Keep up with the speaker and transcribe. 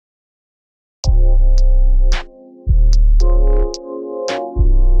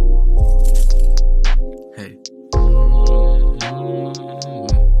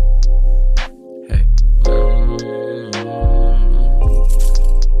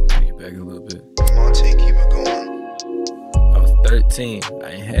13, I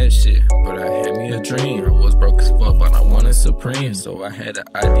ain't had shit, but I had me a dream. I was broke as fuck, but I wanted supreme. So I had the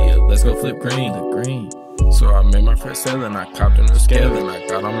idea, let's go flip green. So I made my first sale and I copped in the scale. And I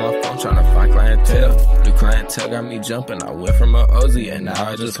got on my phone trying to find clientele. New clientele got me jumping. I went from a OZ and now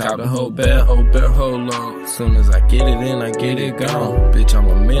I just copped a whole bell. Whole load. Soon as I get it in, I get it gone. Bitch, I'm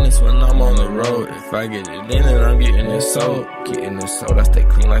a menace when I'm on the road. If I get it in, then I'm getting it sold. I stay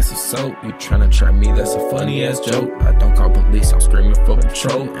clean like some soap. You tryna try me, that's a funny ass joke. I don't call police, I'm screaming for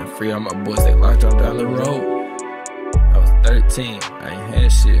patrol. And free all my boys, they locked on down the road. I was 13, I ain't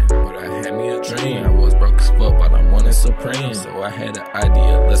had shit, but I had me a dream. I was broke as fuck, but I wanted supreme. So I had the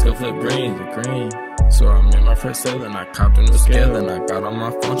idea, let's go flip green. So I made my first sale and I copped a new scale. And I got on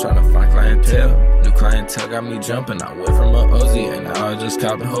my phone trying to find clientele. New clientele got me jumping. I went from a OZ and now I just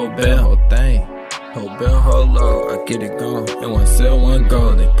copped a whole bell. Whole bell, whole load, I get it gone. And one sell, one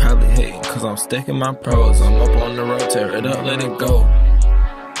go. They probably hating cause I'm stacking my pros. I'm up on the road, tear it up, let it go.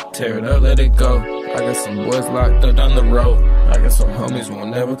 Tear it up, let it go. I got some boys locked up down the road. I got some homies who will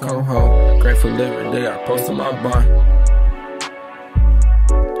never come home. Grateful every day I post on my bar.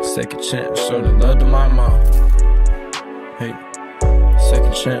 Second chance, show the love to my mom. Hey,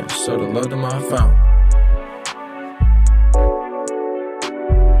 second chance, show the love to my phone.